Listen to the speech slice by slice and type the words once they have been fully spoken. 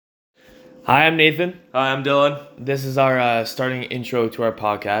Hi, I'm Nathan. Hi, I'm Dylan. This is our starting intro to our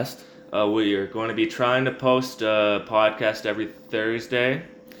podcast. We are going to be trying to post a podcast every Thursday.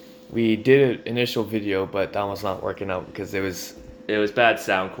 We did an initial video, but that was not working out because It was bad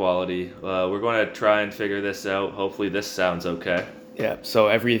sound quality. We're going to try and figure this out. Hopefully, this sounds okay. yeah. So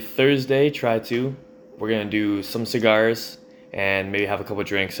every Thursday, we're gonna do some cigars and maybe have a couple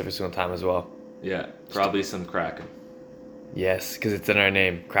drinks every single time as well. Yeah, probably some Kraken. Yes, because it's in our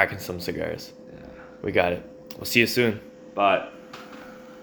name, cracking some cigars. Yeah. We got it. We'll see you soon. Bye.